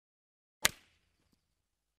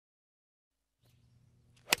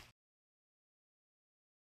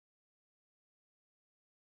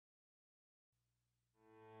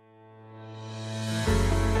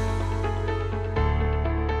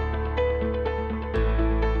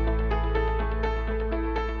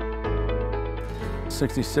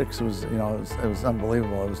'66 was, it was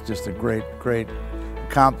unbelievable. It was just a great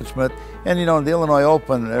accomplishment. And the Illinois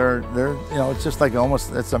Open, it's just like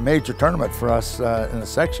it's a major tournament for us in the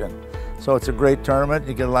section. So it's a great tournament.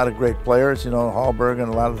 You get a lot of great players. Hallberg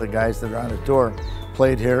and a lot of the guys that are on the tour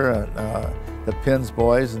played here, the Pins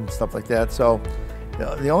boys and stuff like that. So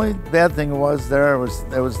the only bad thing was it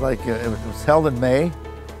was held in May,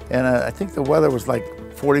 and I think the weather was like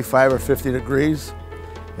 45 or 50 degrees.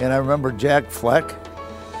 And I remember Jack Fleck,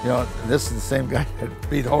 this is the same guy that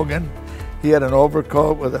beat Hogan. He had an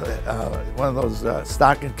overcoat with one of those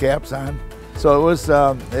stocking caps on. So it was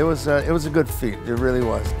a good feat. It really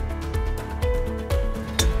was.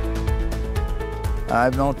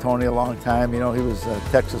 I've known Tony a long time. He was a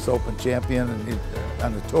Texas Open champion and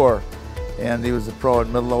on the tour, and he was a pro at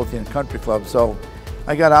Midlothian Country Club. So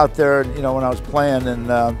I got out there, when I was playing, and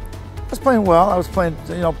I was playing well. I was playing,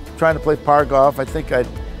 trying to play par golf. I think I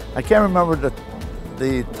can't remember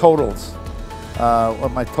the totals,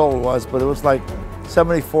 what my total was, but it was like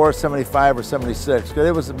 74, 75, or 76.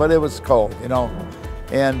 But it was cold,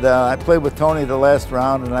 And I played with Tony the last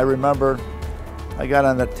round, and I remember I got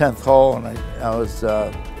on the 10th hole, and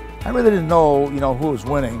I really didn't know, who was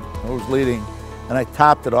winning, who was leading, and I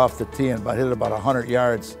topped it off the tee and hit it about 100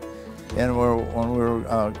 yards. And when we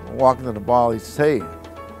were walking to the ball, he said,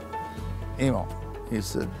 "Hey, Emil," he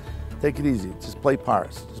said, "take it easy, just play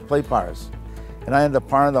pars, just play pars." And I ended up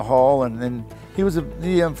parring the hole, and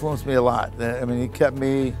he influenced me a lot. I mean, he kept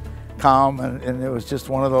me calm, and it was just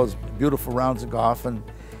one of those beautiful rounds of golf. And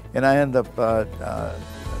I ended up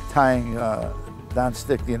tying. Don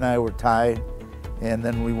Stickney and I were tied, and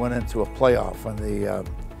then we went into a playoff on the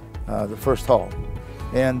first hole.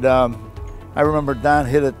 And I remember Don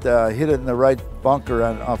hit it in the right bunker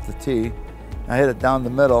off the tee. I hit it down the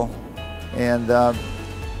middle, and at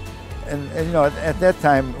that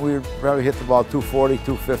time we probably hit the ball 240,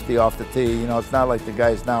 250 off the tee. It's not like the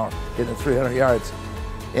guys now hitting 300 yards.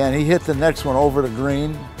 And he hit the next one over the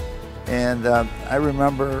green. And I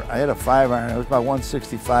remember I had a 5-iron. It was about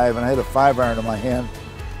 165, and I had a 5-iron in my hand,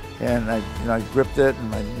 and I gripped it, and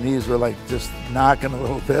my knees were like just knocking a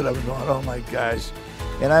little bit. I was going, "Oh my gosh!"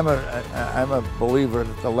 And I'm a believer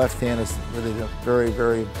that the left hand is really a very,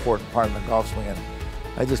 very important part of the golf swing. And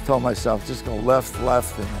I just told myself, just go left,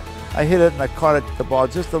 and I hit it, and I caught the ball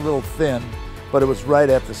just a little thin, but it was right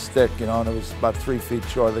at the stick, and it was about 3 feet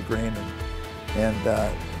short of the green, and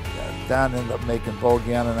Don ended up making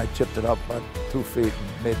bogey on it, and I chipped it up about 2 feet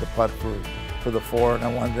and made the putt for the 4, and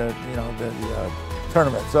I won the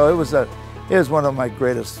tournament. So it was one of my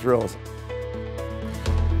greatest thrills.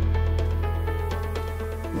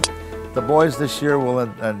 The boys this year will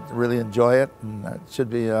really enjoy it, and it should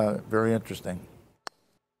be very interesting.